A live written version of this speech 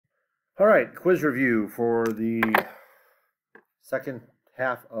All right, quiz review for the second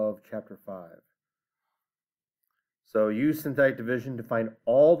half of Chapter 5. So use synthetic division to find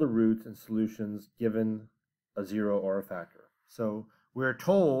all the roots and solutions given a zero or a factor. So we're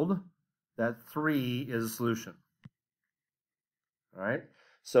told that 3 is a solution. All right,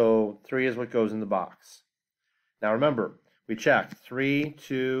 so 3 is what goes in the box. Now remember, we checked 3,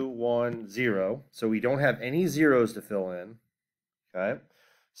 2, 1, 0. So we don't have any zeros to fill in. Okay,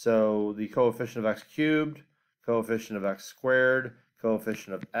 so the coefficient of x cubed, coefficient of x squared,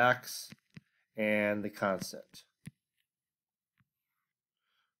 coefficient of x, and the constant.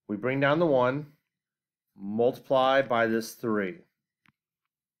 We bring down the 1, multiply by this 3.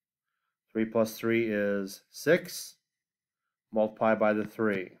 3 plus 3 is 6. Multiply by the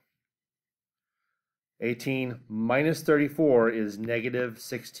 3. 18 minus 34 is negative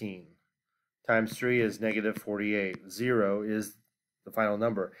 16. Times 3 is negative 48. 0 is the final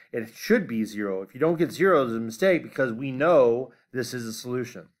number. It should be 0. If you don't get 0, there's a mistake because we know this is a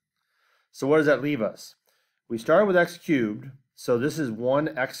solution. So what does that leave us? We started with x cubed, so this is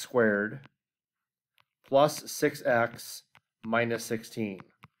 1x squared plus 6x minus 16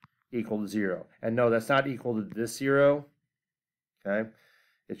 equal to 0. And no, that's not equal to this 0. Okay?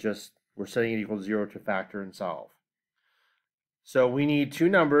 It's just we're setting it equal to 0 to factor and solve. So we need two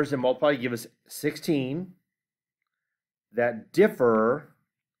numbers that multiply to give us 16 that differ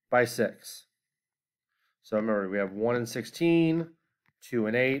by 6. So remember, we have 1 and 16, 2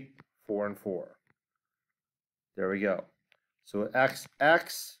 and 8, 4 and 4. There we go. So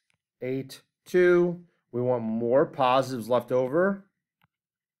x, 8, 2. We want more positives left over.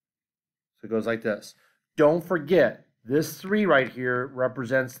 So it goes like this. Don't forget, this 3 right here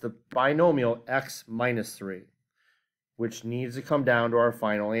represents the binomial x minus 3, which needs to come down to our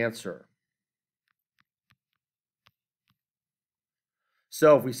final answer.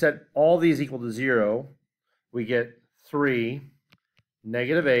 So if we set all these equal to 0, we get 3,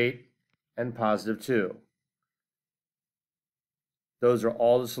 negative 8, and positive 2. Those are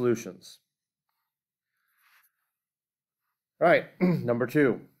all the solutions. All right, number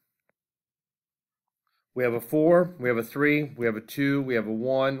 2. We have a 4, we have a 3, we have a 2, we have a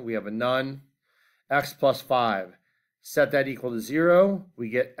 1, we have a none. X plus 5. Set that equal to 0. We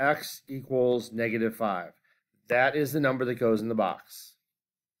get x equals negative 5. That is the number that goes in the box.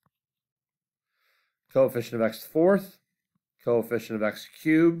 Coefficient of x fourth, coefficient of x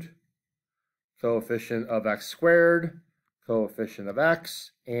cubed, coefficient of x squared, coefficient of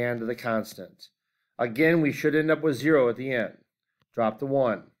x, and the constant. Again, we should end up with 0 at the end. Drop the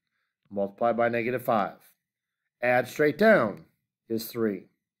 1. Multiply by negative 5. Add straight down is 3.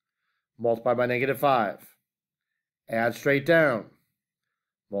 Multiply by negative 5. Add straight down.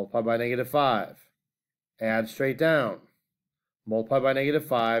 Multiply by negative 5. Add straight down. Multiply by negative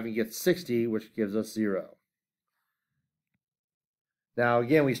 5 and get 60, which gives us 0. Now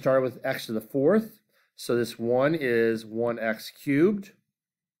again, we started with x to the fourth. So this 1 is 1x cubed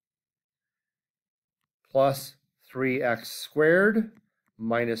plus 3x squared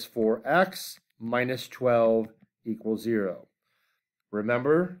minus 4x minus 12 equals 0.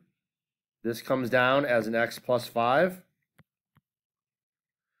 Remember, this comes down as an x plus 5.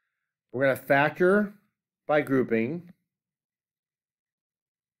 We're going to factor by grouping.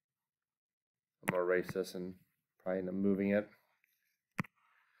 I'm going to erase this and probably end up moving it.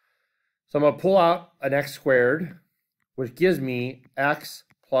 So I'm going to pull out an x squared, which gives me x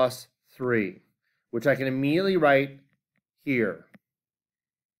plus 3, which I can immediately write here.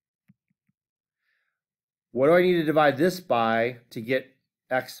 What do I need to divide this by to get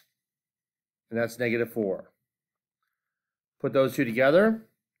x? And that's negative 4. Put those two together,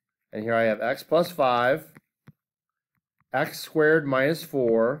 and here I have x plus 5, x squared minus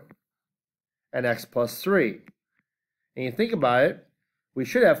 4, and x plus 3. And you think about it, we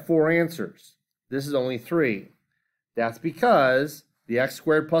should have 4 answers. This is only 3. That's because the x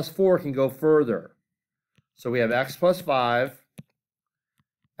squared plus 4 can go further. So we have x plus 5,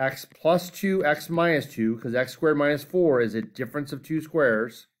 x plus 2, x minus 2, because x squared minus 4 is a difference of 2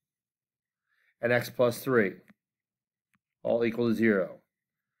 squares, and x plus 3, all equal to 0.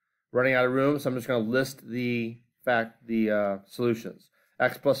 Running out of room, so I'm just going to list the solutions.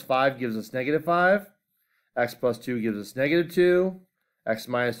 X plus 5 gives us negative 5. X plus 2 gives us negative 2. X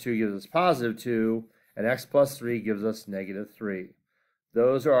minus 2 gives us positive 2. And x plus 3 gives us negative 3.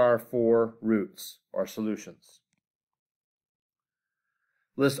 Those are our 4 roots, or solutions.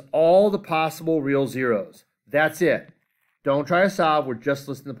 List all the possible real zeros. That's it. Don't try to solve. We're just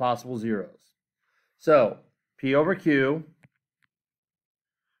listing the possible zeros. So, P over Q.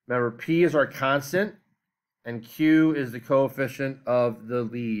 Remember, P is our constant, and Q is the coefficient of the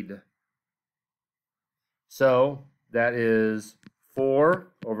lead. So that is 4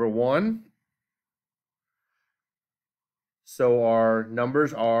 over 1. So our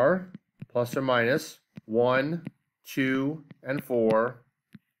numbers are plus or minus 1, 2, and 4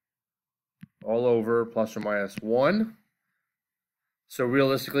 all over plus or minus 1. So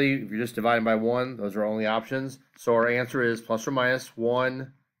realistically, if you're just dividing by 1, those are only options. So our answer is plus or minus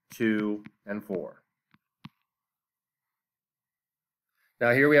 1, 2, and 4.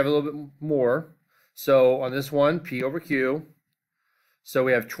 Now here we have a little bit more. So on this one, P over Q. So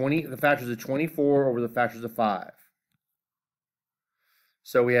we have the factors of 24 over the factors of 5.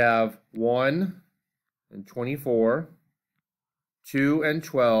 So we have 1 and 24, 2 and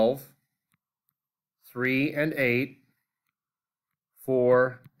 12, 3 and 8,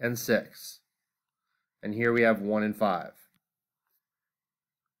 4 and 6. And here we have 1 and 5.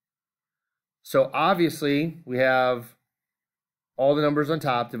 So obviously we have all the numbers on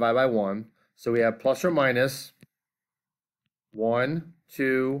top divided by 1. So we have plus or minus 1,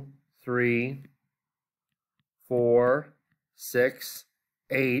 2, 3, 4, 6,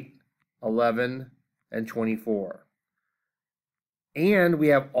 8, 11, and 24. And we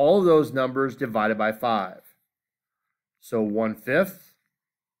have all of those numbers divided by 5. So 1/5,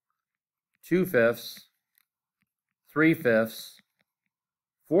 2/5, 3/5,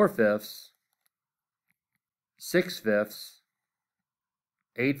 4/5, 6/5,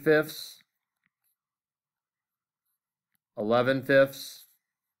 8/5, 11/5,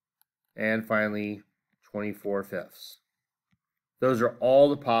 and finally 24/5. Those are all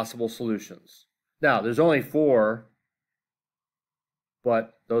the possible solutions. Now, there's only 4,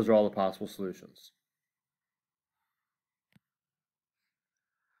 but those are all the possible solutions.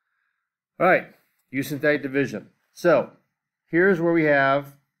 All right, use synthetic division. So here's where we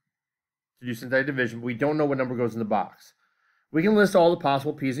have to do synthetic division, but we don't know what number goes in the box. We can list all the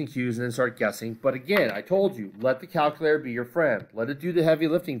possible P's and Q's and then start guessing. But again, I told you, let the calculator be your friend. Let it do the heavy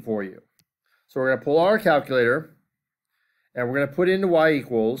lifting for you. So we're going to pull our calculator, and we're going to put into y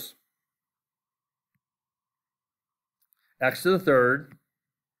equals x to the third,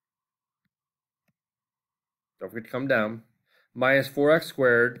 don't forget to come down, minus 4x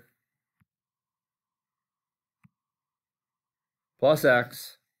squared, plus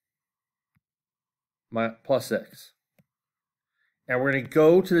x, plus 6. And we're going to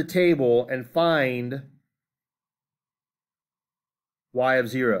go to the table and find y of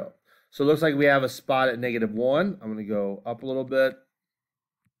 0. So it looks like we have a spot at -1. I'm going to go up a little bit.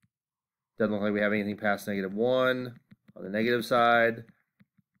 Doesn't look like we have anything past -1 on the negative side.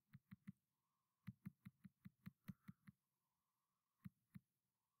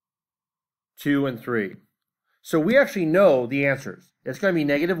 Two and 3. So we actually know the answers. It's going to be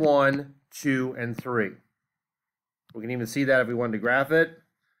 -1, 2, and 3. We can even see that if we wanted to graph it.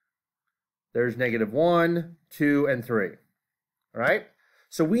 There's -1, 2, and 3. All right?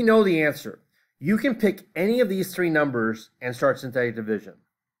 So we know the answer. You can pick any of these 3 numbers and start synthetic division.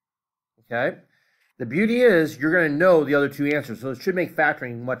 Okay? The beauty is you're going to know the other 2 answers, so it should make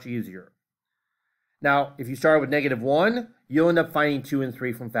factoring much easier. Now, if you start with -1, you'll end up finding 2 and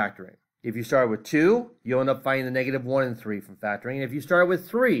 3 from factoring. If you start with 2, you'll end up finding the -1 and 3 from factoring. And if you start with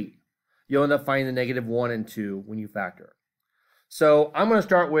 3, you'll end up finding the -1 and 2 when you factor. So I'm going to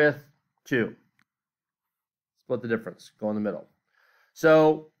start with 2. Split the difference. Go in the middle.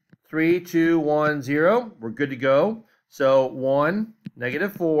 So 3, 2, 1, 0. We're good to go. So 1,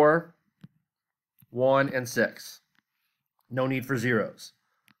 -4, 1, and 6. No need for zeros.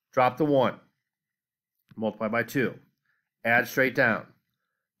 Drop the 1. Multiply by 2. Add straight down.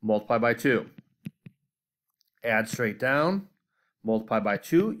 Multiply by 2. Add straight down. Multiply by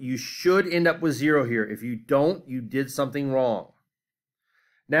 2. You should end up with 0 here. If you don't, you did something wrong.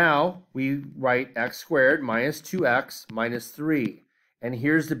 Now we write x squared minus 2x minus 3. And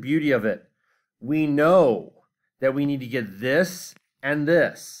here's the beauty of it. We know that we need to get this and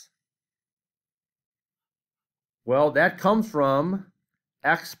this. Well, that comes from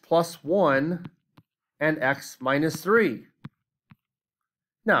x plus 1 and x minus 3.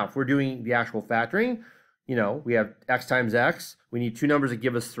 Now, if we're doing the actual factoring, you know, we have x times x. We need 2 numbers that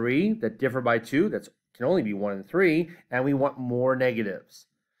give us 3 that differ by 2. That can only be 1 and 3. And we want more negatives.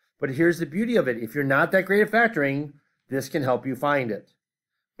 But here's the beauty of it. If you're not that great at factoring, this can help you find it.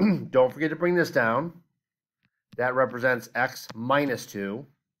 Don't forget to bring this down. That represents x minus 2.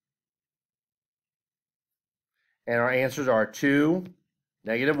 And our answers are 2,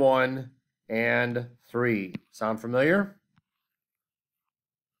 -1, and 3. Sound familiar?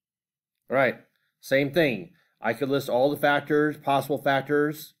 All right, same thing. I could list all the factors, possible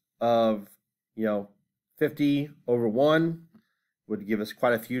factors of, 50 over 1. Would give us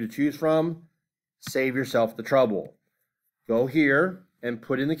quite a few to choose from. save yourself the trouble. Go here and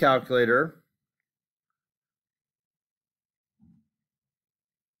put in the calculator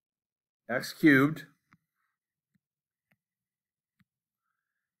x cubed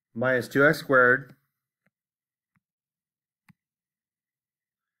minus 2x squared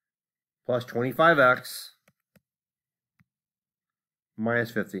plus 25x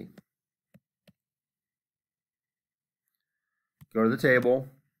minus 50. Go to the table.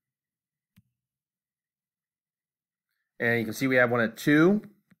 And you can see we have one at 2.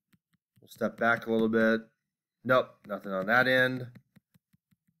 We'll step back a little bit. Nope, nothing on that end.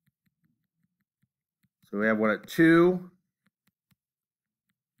 So we have one at 2.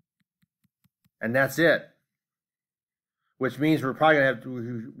 And that's it. Which means we're probably going to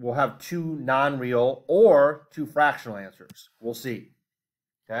have we'll have 2 non-real or 2 fractional answers. We'll see.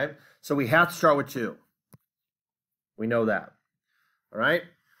 Okay? So we have to start with 2. We know that. All right?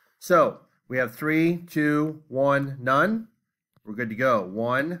 So we have 3, 2, 1, none. We're good to go.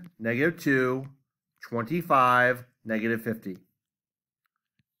 1, negative 2, 25, negative 50.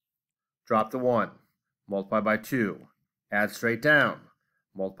 Drop the 1. Multiply by 2. Add straight down.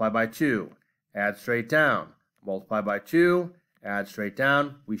 Multiply by 2. Add straight down. Multiply by 2. Add straight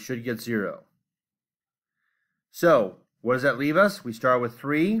down. We should get 0. So what does that leave us? We start with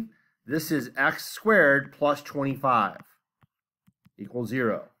 3. This is x squared plus 25 equals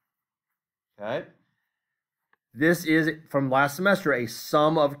 0. Okay? This is, from last semester, a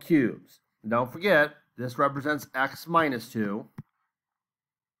sum of cubes. Don't forget, this represents x minus 2.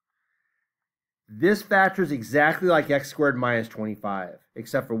 This factors exactly like x squared minus 25,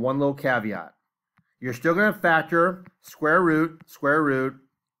 except for one little caveat. You're still going to factor square root, square root,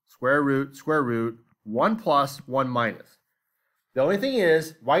 square root, square root, 1 plus, 1 minus. The only thing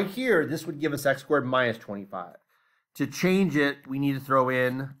is, right here, this would give us x squared minus 25. To change it, we need to throw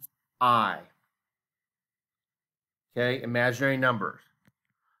in I. Okay, imaginary numbers.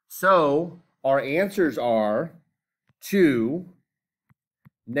 So our answers are 2,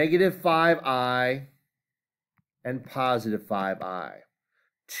 negative 5i, and positive 5i.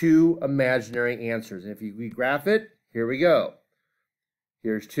 2 imaginary answers. And if we graph it, here we go.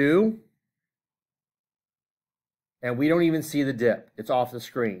 Here's 2. And we don't even see the dip. It's off the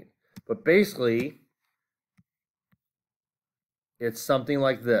screen. But basically, it's something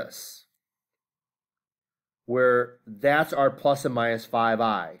like this, where that's our plus and minus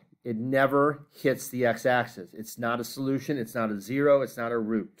 5i. It never hits the x-axis. It's not a solution. It's not a 0. It's not a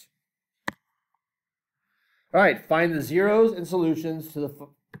root. All right, find the zeros and solutions to the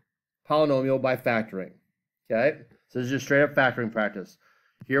polynomial by factoring. Okay, so this is just straight up factoring practice.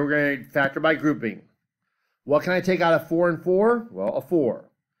 Here we're going to factor by grouping. What can I take out of 4 and 4? Well, a 4.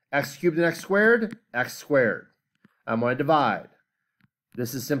 X cubed and x squared? X squared. I'm going to divide.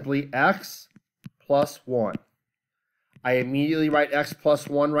 This is simply x plus 1. I immediately write x plus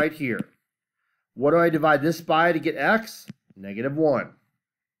 1 right here. What do I divide this by to get x? Negative 1.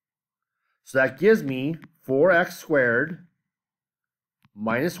 So that gives me 4x squared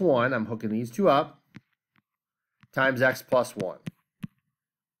minus 1, I'm hooking these two up, times x plus 1.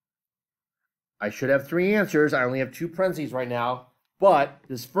 I should have 3 answers. I only have 2 parentheses right now, but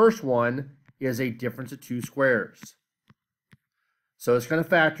this first one is a difference of 2 squares. So it's going to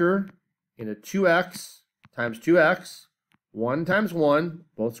factor into 2x times 2x, 1 times 1,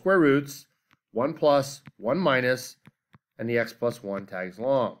 both square roots, 1 plus, 1 minus, and the x plus 1 tags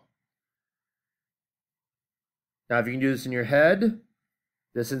along. Now, if you can do this in your head,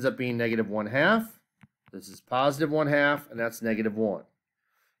 this ends up being negative 1/2. This is positive 1/2, and that's negative 1.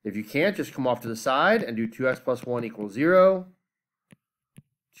 If you can't, just come off to the side and do 2x plus 1 equals 0.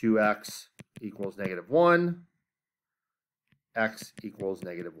 2x equals negative 1. X equals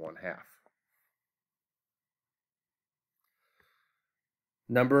negative 1/2.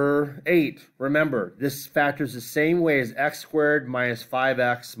 Number 8, remember, this factors the same way as x squared minus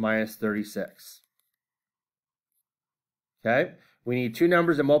 5x minus 36. Okay, we need 2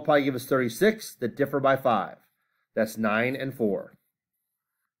 numbers that multiply to give us 36 that differ by 5. That's 9 and 4.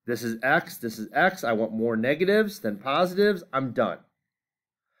 This is x, this is x. I want more negatives than positives. I'm done.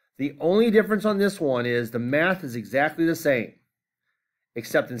 The only difference on this one is the math is exactly the same,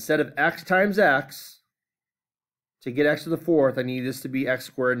 except instead of x times x, to get x to the 4th, I need this to be x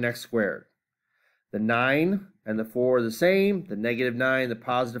squared and x squared. The 9 and the 4 are the same. The negative 9 and the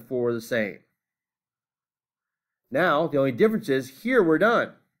positive 4 are the same. Now, the only difference is here we're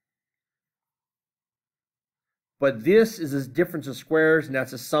done. But this is a difference of squares, and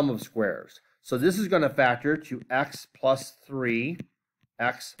that's a sum of squares. So this is going to factor to x plus 3,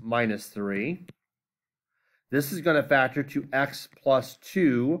 x minus 3. This is going to factor to x plus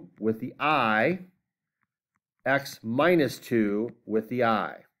 2 with the I, x minus 2 with the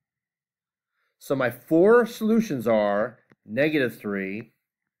I. So my four solutions are negative 3,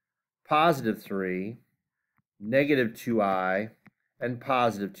 positive 3, negative 2i, and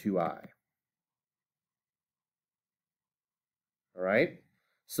positive 2i. All right?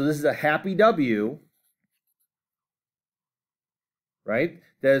 So this is a happy W, right,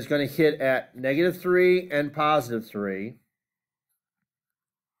 that is going to hit at negative 3 and positive 3.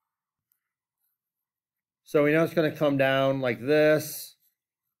 So we know it's going to come down like this,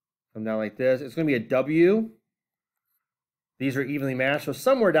 come down like this. It's going to be a W. These are evenly matched. So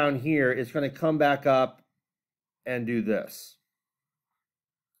somewhere down here, it's going to come back up and do this.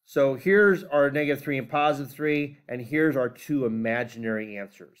 So here's our negative 3 and positive 3, and here's our two imaginary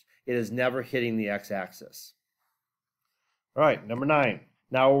answers. It is never hitting the x-axis. All right, number 9.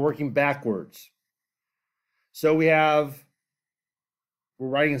 Now we're working backwards. So we're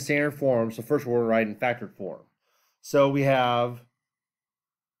writing in standard form. So first we're writing in factored form. So we have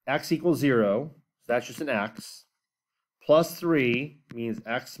x equals 0. So that's just an x. Plus 3 means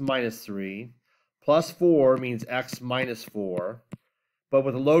x minus 3. Plus 4 means x minus 4. But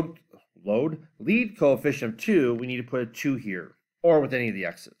with a lead coefficient of 2, we need to put a 2 here, or with any of the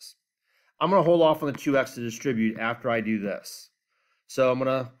x's. I'm going to hold off on the 2x to distribute after I do this. So I'm going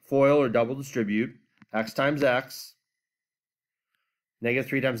to FOIL or double distribute. X times x. Negative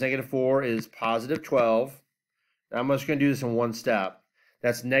 3 times negative 4 is positive 12. Now I'm just going to do this in one step.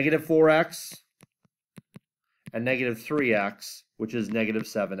 That's negative 4x and negative 3x, which is negative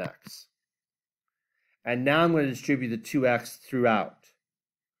 7x. And now I'm going to distribute the 2x throughout.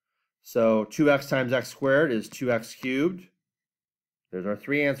 So 2x times x squared is 2x cubed. There's our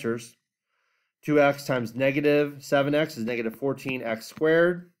three answers. 2x times negative 7x is negative 14x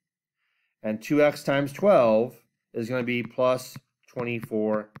squared. And 2x times 12 is going to be plus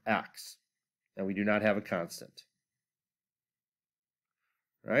 24x. And we do not have a constant.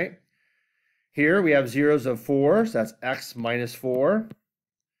 Right? Here we have zeros of 4, so that's x minus 4.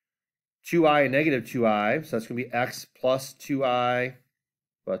 2i and negative 2i, so that's going to be x plus 2i.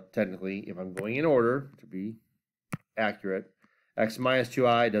 But technically, if I'm going in order to be accurate, x minus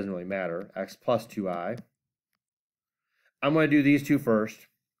 2i doesn't really matter. X plus 2i. I'm going to do these two first.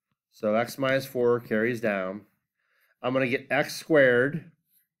 So x minus 4 carries down. I'm going to get x squared.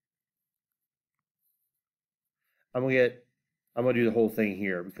 I'm going to do the whole thing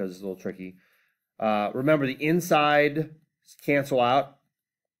here because it's a little tricky. Remember, the inside cancel out.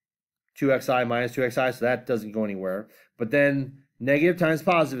 2xi minus 2xi, so that doesn't go anywhere. But then negative times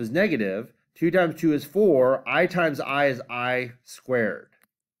positive is negative. 2 times 2 is 4. I times I is I squared.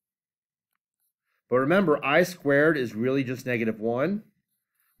 But remember, I squared is really just negative 1,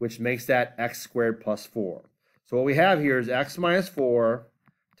 which makes that x squared plus 4. So what we have here is x minus 4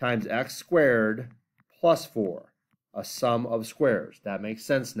 times x squared plus 4, a sum of squares. That makes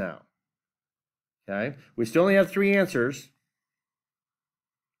sense now. Okay? We still only have three answers.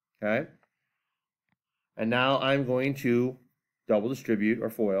 Okay? And now I'm going to double distribute or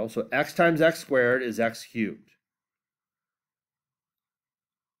FOIL. So x times x squared is x cubed.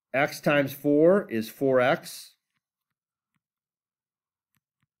 X times 4 is 4x.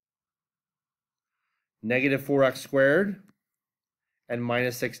 Negative 4x squared and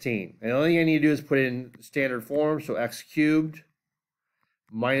minus 16. And the only thing I need to do is put it in standard form. So x cubed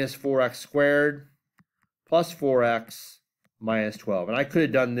minus 4x squared plus 4x minus 12. And I could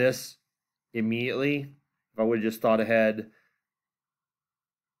have done this immediately if I would have just thought ahead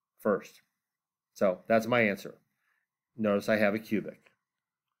first. So that's my answer. Notice I have a cubic.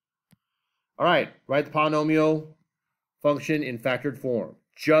 All right, write the polynomial function in factored form.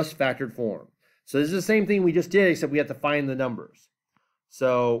 Just factored form. So this is the same thing we just did, except we have to find the numbers.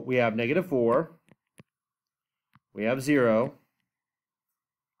 So we have negative 4. We have 0.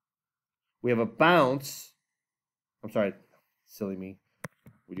 We have a bounce. I'm sorry, silly me.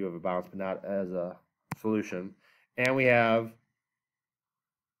 We do have a bounce, but not as a solution. And we have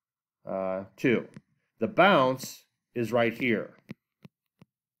 2. The bounce is right here.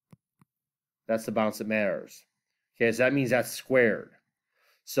 That's the bounce that matters. Okay, so that means that's squared.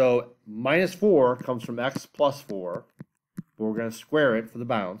 So minus 4 comes from x plus 4, but we're going to square it for the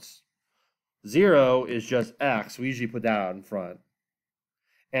bounce. 0 is just x. We usually put that out in front.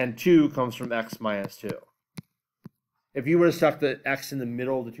 And 2 comes from x minus 2. If you would have stuck the x in the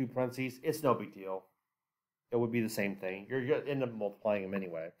middle of the two parentheses, it's no big deal. It would be the same thing. You're going to end up multiplying them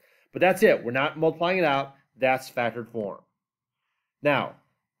anyway. But that's it. We're not multiplying it out. That's factored form. Now,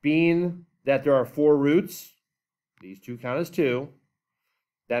 being that there are 4 roots, these two count as 2,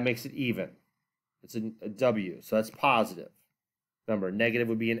 that makes it even. It's a W, so that's positive. Remember, negative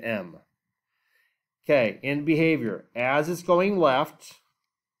would be an M. Okay, in behavior, as it's going left,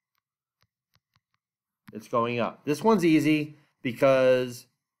 it's going up. This one's easy because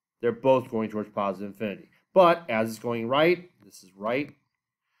they're both going towards positive infinity. But as it's going right, this is right,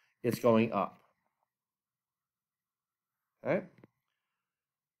 it's going up. Okay?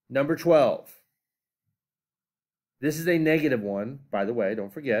 Number 12. This is a negative one, by the way,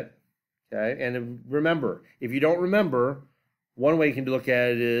 don't forget. Okay? And remember, if you don't remember, one way you can look at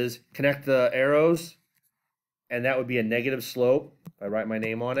it is connect the arrows, and that would be a negative slope. If I write my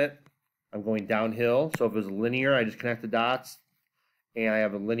name on it, I'm going downhill. So if it's linear, I just connect the dots, and I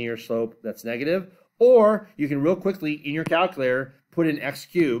have a linear slope that's negative. Or you can real quickly, in your calculator, put in x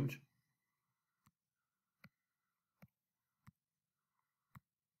cubed.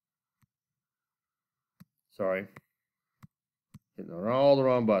 Sorry. Hitting on all the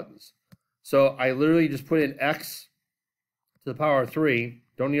wrong buttons. So I literally just put in x to the power of 3.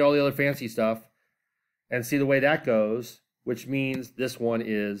 Don't need all the other fancy stuff. And see the way that goes, which means this one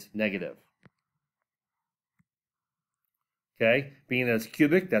is negative. Okay, being that it's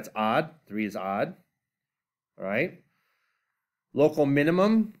cubic, that's odd. 3 is odd. All right. Local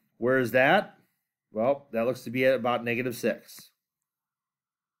minimum, where is that? Well, that looks to be at about negative 6.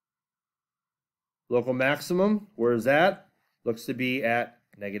 Local maximum, where is that? Looks to be at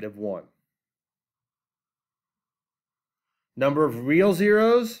negative 1. Number of real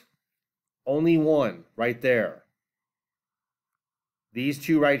zeros, only 1 right there. These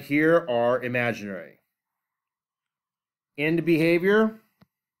two right here are imaginary. End behavior,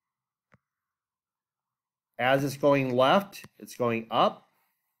 as it's going left, it's going up.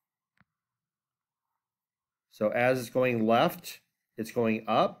 So as it's going left, it's going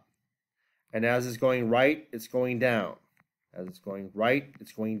up. And as it's going right, it's going down. As it's going right,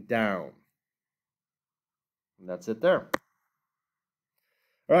 it's going down. And that's it there.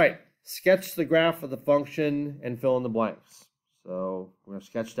 All right, sketch the graph of the function and fill in the blanks. So we're going to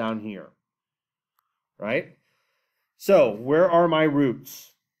sketch down here. Right? So where are my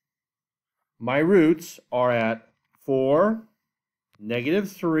roots? My roots are at 4,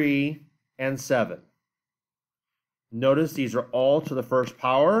 -3, and 7. Notice these are all to the first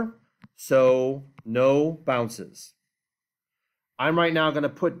power, so no bounces. I'm right now going to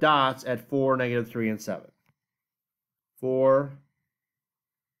put dots at 4, -3, and 7. 4,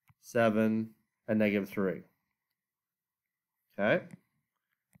 7, and -3. Okay.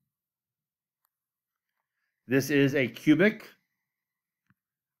 This is a cubic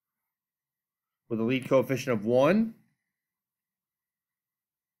with a lead coefficient of 1.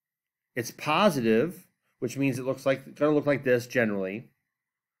 It's positive, which means it looks like it's going to look like this generally.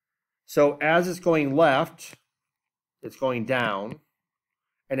 So as it's going left, it's going down,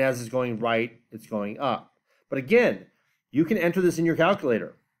 and as it's going right, it's going up. But again, you can enter this in your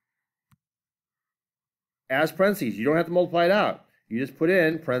calculator as parentheses. You don't have to multiply it out. You just put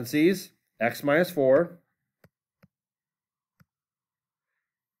in parentheses x minus 4,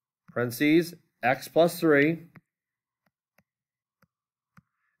 parentheses x plus 3,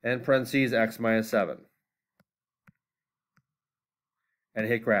 and parentheses x minus 7. And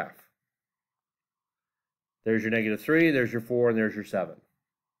hit graph. There's your -3, there's your 4, and there's your 7.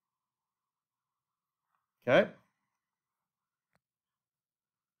 Okay?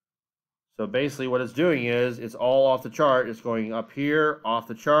 So basically what it's doing is it's all off the chart. It's going up here, off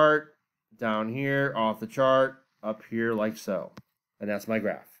the chart, down here, off the chart, up here like so. And that's my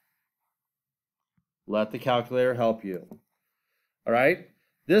graph. Let the calculator help you. All right?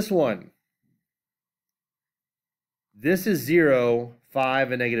 This one. This is 0,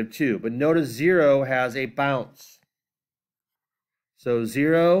 5, and -2. But notice 0 has a bounce. So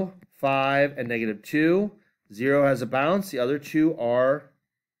 0, 5, and -2. 0 has a bounce. The other two are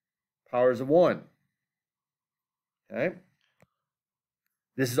powers of 1. Okay?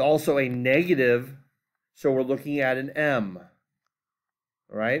 This is also a negative, so we're looking at an M.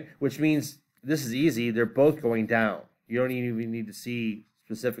 All right? Which means this is easy. They're both going down. You don't even need to see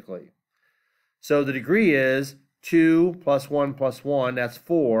specifically. So the degree is 2 plus 1 plus 1, that's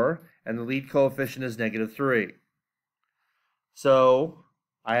 4, and the lead coefficient is -3. So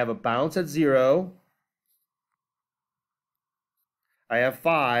I have a bounce at 0. I have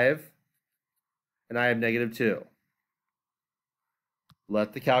 5, and I have -2.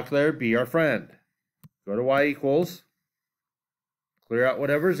 Let the calculator be our friend. Go to y equals, clear out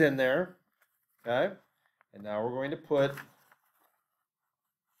whatever's in there, okay? And now we're going to put,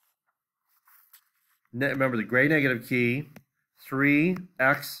 remember the gray negative key,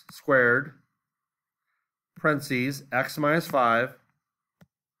 3x squared, parentheses, x minus 5,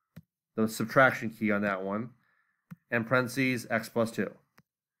 the subtraction key on that one, and parentheses x plus 2.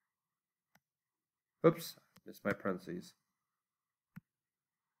 Oops, missed my parentheses.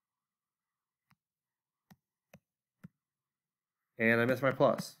 And I missed my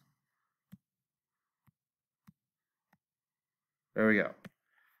plus. There we go.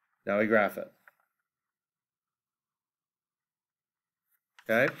 Now we graph it.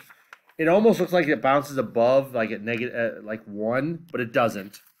 Okay. It almost looks like it bounces above, like at negative, like 1, but it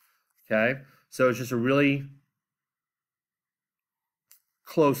doesn't. Okay. So it's just a really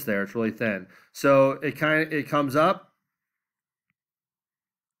close there. It's really thin. So it comes up.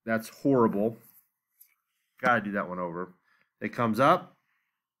 That's horrible. Gotta do that one over. It comes up.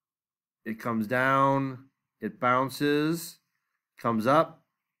 It comes down. It bounces. Comes up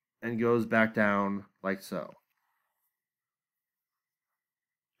and goes back down like so.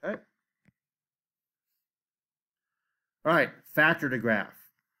 Okay. All right, factor to graph.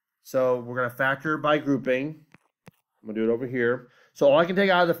 So we're going to factor by grouping. I'm going to do it over here. So all I can take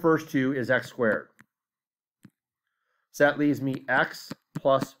out of the first two is x squared. So that leaves me x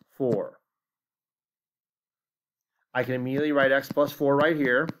plus 4. I can immediately write x plus 4 right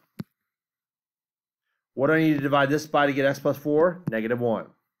here. What do I need to divide this by to get x plus 4? Negative 1. So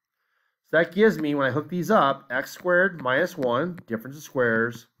that gives me, when I hook these up, x squared minus 1, difference of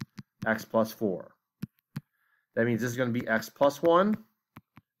squares, x plus 4. That means this is going to be x plus 1,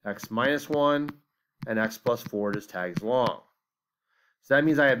 x minus 1, and x plus 4 just tags along. So that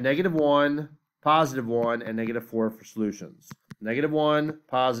means I have negative 1, positive 1, and negative 4 for solutions. Negative 1,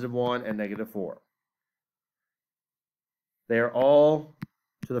 positive 1, and negative 4. They are all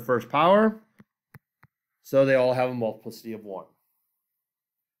to the first power, so they all have a multiplicity of 1.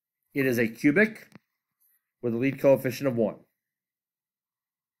 It is a cubic with a lead coefficient of 1.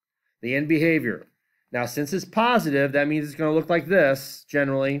 The end behavior. Now, since it's positive, that means it's going to look like this,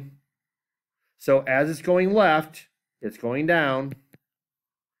 generally. So as it's going left, it's going down.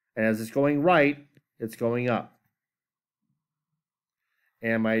 And as it's going right, it's going up.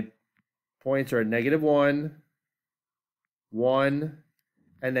 And my points are negative 1, 1,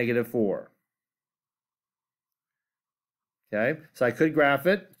 and negative 4. Okay, so I could graph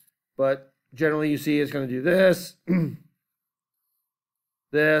it, but generally you see it's going to do this,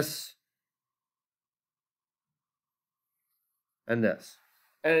 this, and this.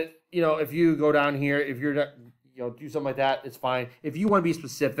 And, you know, if you go down here, if you're, you know, do something like that, it's fine. If you want to be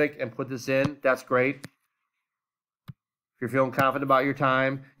specific and put this in, that's great. If you're feeling confident about your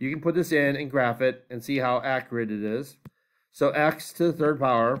time, you can put this in and graph it and see how accurate it is. So x to the third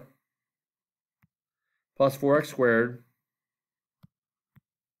power plus 4x squared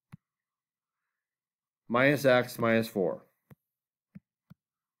minus x minus 4.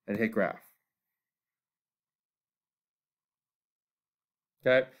 And hit graph.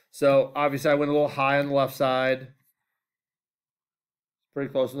 Okay, so obviously I went a little high on the left side.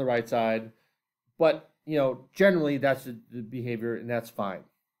 Pretty close on the right side. But, you know, generally that's the behavior, and that's fine.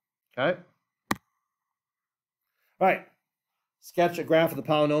 Okay? All right. Sketch a graph of the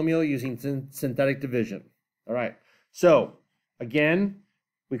polynomial using synthetic division. All right. So, again,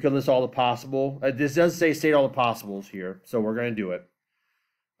 we could list all the possible. This does say state all the possibles here, so we're going to do it.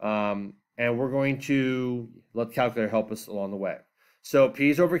 And we're going to let the calculator help us along the way. So,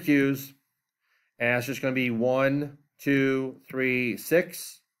 P's over Q's, and it's just going to be 1, 2, 3,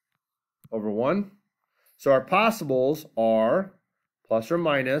 6 over 1. So, our possibles are plus or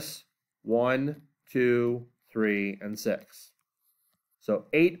minus 1, 2, 3, and 6. So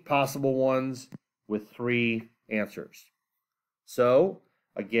 8 possible ones with 3 answers. So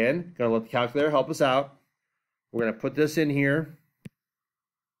again, going to let the calculator help us out. We're going to put this in here,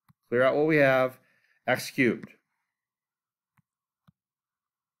 clear out what we have, x cubed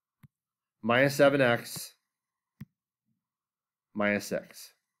minus 7x minus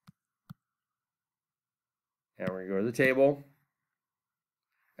 6. And we're going to go to the table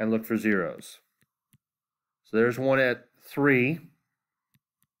and look for zeros. So there's one at 3.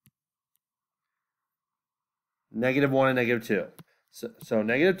 Negative 1 and negative 2. So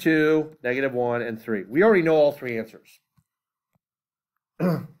negative 2, negative 1, and 3. We already know all 3 answers.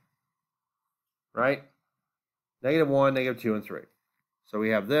 Right? Negative 1, negative 2, and 3. So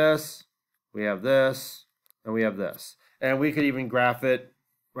we have this, we have this, and we have this. And we could even graph it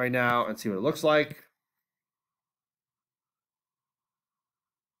right now and see what it looks like.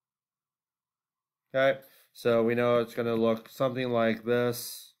 Okay, so we know it's going to look something like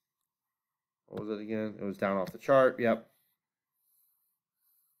this. What was it again? It was down off the chart. Yep.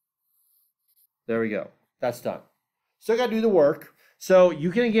 There we go. That's done. Still got to do the work. So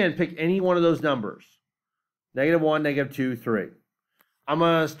you can, again, pick any one of those numbers. Negative 1, negative 2, 3. I'm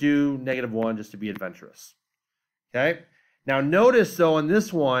going to do -1 just to be adventurous. Okay? Now notice, though, on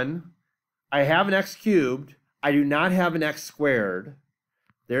this one, I have an x cubed. I do not have an x squared.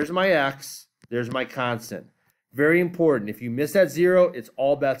 There's my x. There's my constant. Very important. If you miss that 0, it's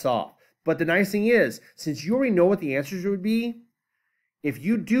all bets off. But the nice thing is, since you already know what the answers would be, if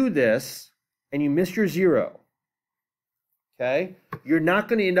you do this and you miss your 0, okay, you're not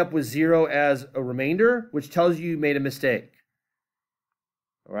going to end up with 0 as a remainder, which tells you made a mistake.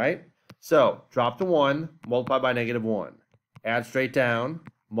 All right? So drop the 1, multiply by -1. Add straight down,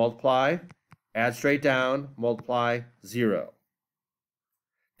 multiply, add straight down, multiply, 0.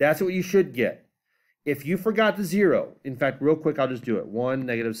 That's what you should get. If you forgot the 0, in fact, real quick, I'll just do it. 1,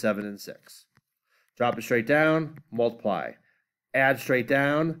 -7, and 6. Drop it straight down, multiply. Add straight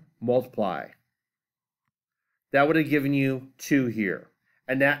down, multiply. That would have given you 2 here.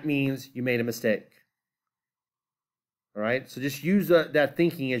 And that means you made a mistake. All right? So just use that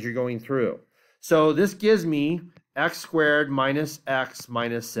thinking as you're going through. So this gives me x squared minus x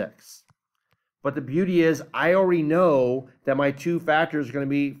minus 6. But the beauty is I already know that my 2 factors are going to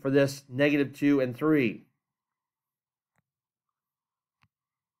be for this -2 and 3.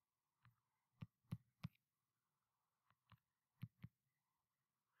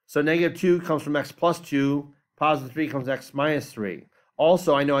 So -2 comes from x plus 2. Positive 3 comes x minus 3.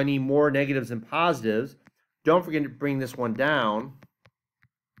 Also, I know I need more negatives than positives. Don't forget to bring this one down.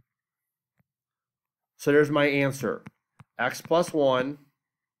 So there's my answer. X plus 1,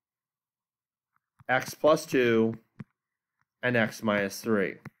 x plus 2, and x minus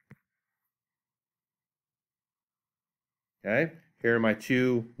 3. Okay, here are my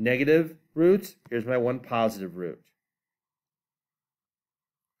 2 negative roots. Here's my 1 positive root.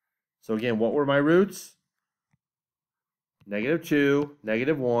 So again, what were my roots? -2,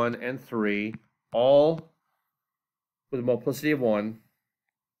 -1, and 3, all with a multiplicity of 1.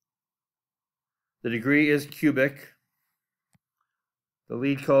 The degree is cubic. The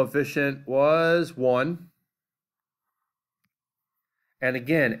lead coefficient was 1. And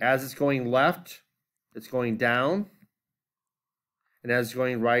again, as it's going left, it's going down. And as it's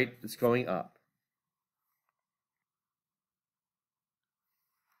going right, it's going up.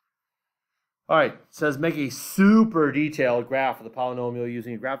 All right, it says make a super detailed graph of the polynomial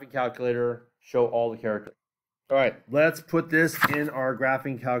using a graphing calculator. Show all the characters. All right, let's put this in our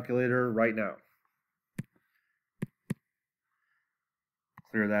graphing calculator right now.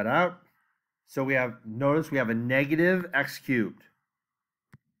 Clear that out. So we have, notice we have a negative x cubed.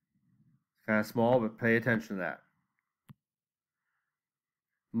 It's kind of small, but pay attention to that.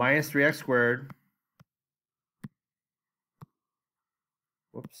 Minus 3x squared.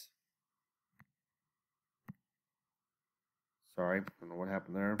 Whoops. Sorry, I don't know what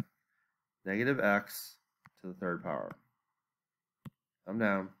happened there. Negative x to the 3rd power. I'm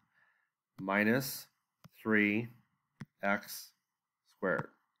down. Minus 3x squared.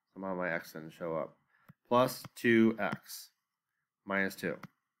 Somehow my x didn't show up. Plus 2x minus 2.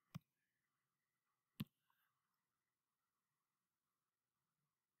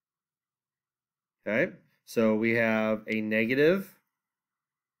 Okay, so we have a negative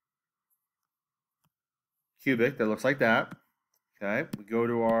cubic that looks like that. Okay, we go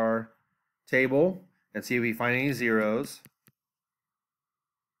to our table and see if we find any zeros.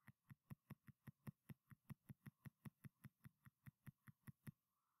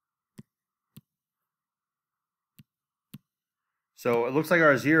 So it looks like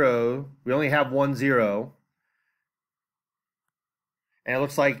our 0, we only have 1 0. And it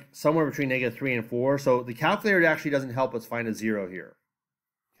looks like somewhere between -3 and 4. So the calculator actually doesn't help us find a 0 here.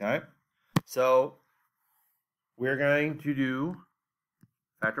 Okay? So we're going to do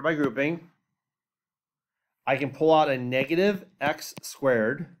factor by grouping. I can pull out a negative x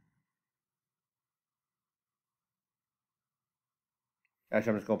squared.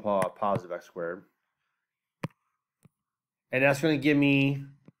 Actually, I'm just going to pull out positive x squared. And that's going to give me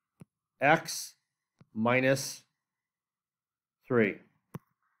x minus 3.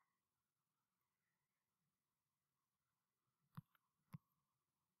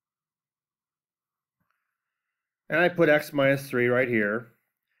 And I put x minus 3 right here.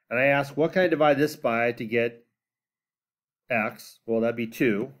 And I ask, what can I divide this by to get x? Well, that'd be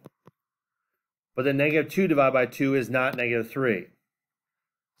 2. But then -2 divided by 2 is not -3.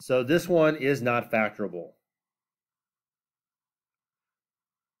 So this one is not factorable.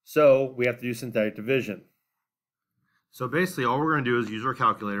 So we have to do synthetic division. So basically all we're going to do is use our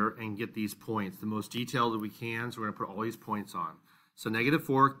calculator and get these points, the most detailed that we can. So we're going to put all these points on. So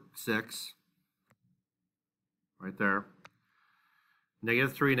 -4, 6, right there.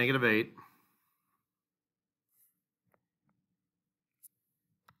 -3, -8.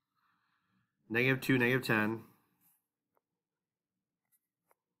 -2, -10.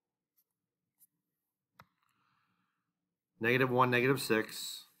 -1,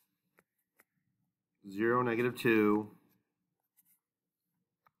 -6. 0, -2.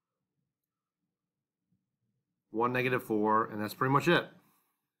 1, -4, and that's pretty much it.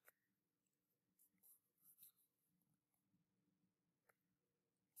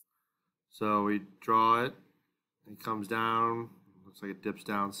 So we draw it, it comes down, looks like it dips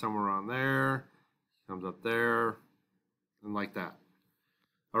down somewhere on there, comes up there, and like that.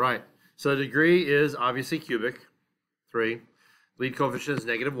 All right, so the degree is obviously cubic, 3. Lead coefficient is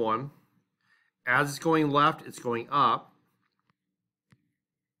 -1. As it's going left, it's going up.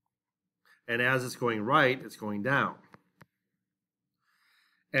 And as it's going right, it's going down.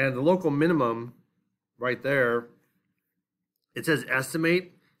 And the local minimum right there, it says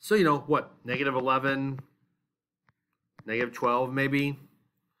estimate. So, you know, what, -11, -12 maybe.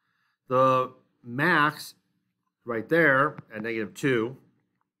 The max right there at -2.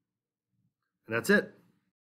 And that's it.